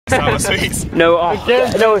sour sweets. No,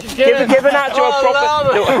 give an actual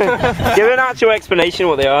give an actual explanation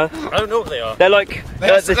what they are. I don't know what they are. They're like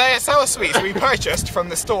They're sour sweets we purchased from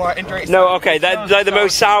the store in Drake. no, okay, they're the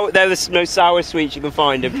most sour. They're the most sour sweets you can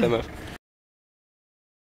find in Plymouth.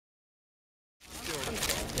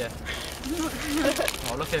 Yeah.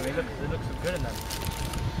 Oh, look at me! Look, it looks so good in them.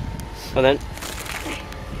 And then.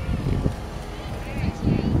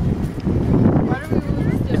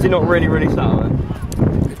 Is it not really sour?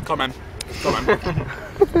 Come on.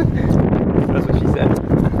 That's what she said.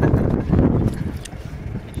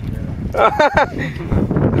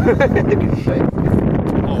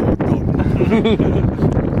 Oh god.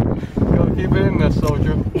 Gotta keep it in there,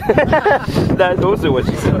 soldier. That's also what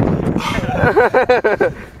she said.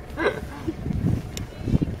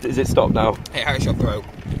 Is it stopped now? Hey, how's your throat?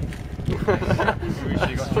 She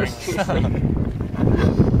got drinks.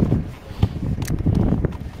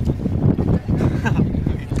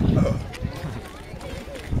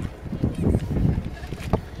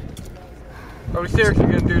 Are we seriously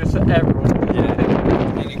going to do this to everyone? Yeah.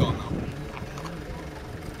 Nearly gone now.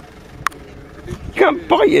 You can't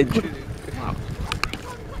bite it.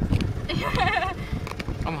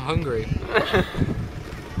 I'm hungry.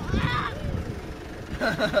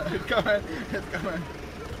 It's coming.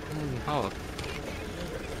 Oh.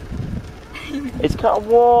 It's got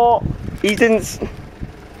what? He didn't. It's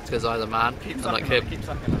because I'm the man. I'm like him. Keep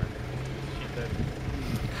sucking it.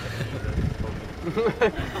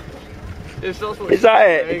 Is that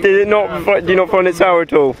it? Did it not? Do you not find it sour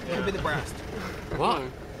at all? Could be the breast. What?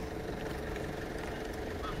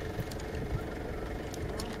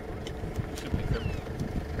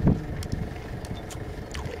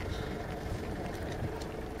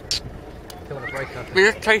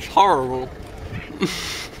 It tastes horrible.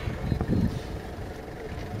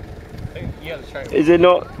 Is it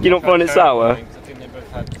not? Do you not find it sour?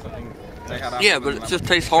 Yeah, but it just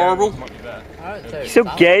tastes horrible. You're so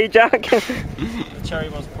gay, Jack. The cherry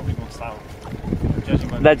one's probably more sour.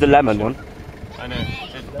 There's the lemon one. I know.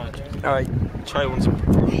 Alright. Cherry one's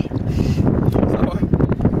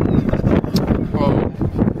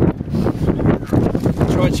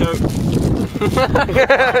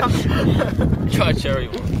Try cherry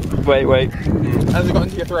one. Wait. Has it got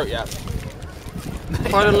into your throat yet?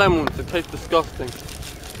 Try the lemon one, it tastes disgusting.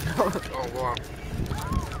 Oh wow.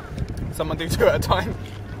 Someone do two at a time.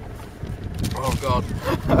 Oh god.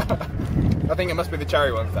 I think it must be the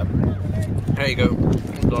cherry ones then. There you go.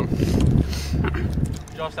 Hold on.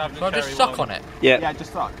 Josh have the Can I just suck on it? Yeah. Yeah,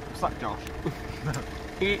 just suck. Suck, Josh.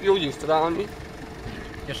 You're used to that, aren't you?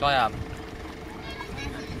 Yes, I am.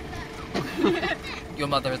 Your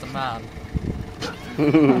mother is a man.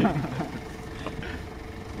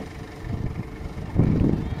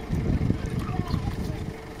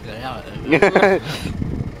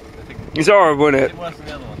 It's horrible, isn't it? worse than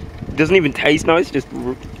the other one. It doesn't even taste nice. Just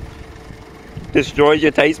destroys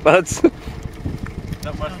your taste buds. Is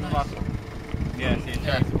that worse than the last one? Yeah, see,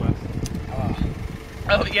 cherry's worse.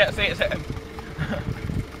 Oh yeah, see it's him.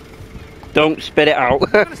 Don't spit it out.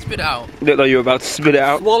 I'm gonna spit it out. Look like you're about to spit it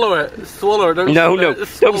out. Swallow it. Swallow it. Don't No, swallow no. it.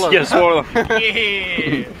 Swallow Don't it. just swallow.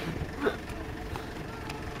 Yeah.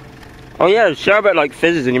 Oh yeah, sherbet like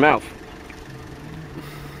fizzes in your mouth.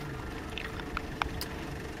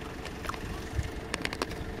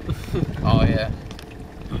 Oh yeah.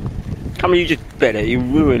 Come on, you just bit it. You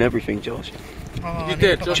ruin everything, Josh. Oh, you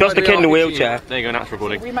did. Just the kid in the wheelchair. There you go, natural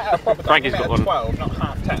recording. We met at a proper Frankie's got one. 12, not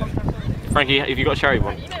half 10. Frankie, have you got a cherry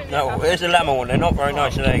one? No, here's the lemon one. They're not very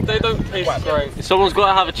nice, are they? They don't taste great. Someone's got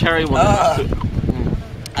to have a cherry one.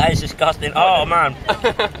 That is disgusting. Oh man.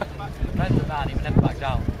 Man's a man. He would never back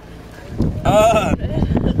down. Oh.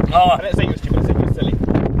 I didn't say you were stupid, I said you were silly.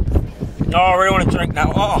 Oh, I really want to drink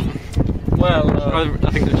now. Oh. Well, I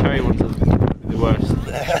think the cherry ones are the worst.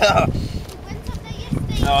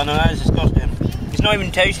 Oh no, that is disgusting. It's not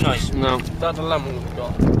even taste nice. No. that's a lemon we've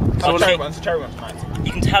got. Oh, cherry ones, nice.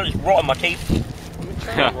 You can tell it's rotting my teeth.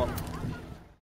 Cherry one.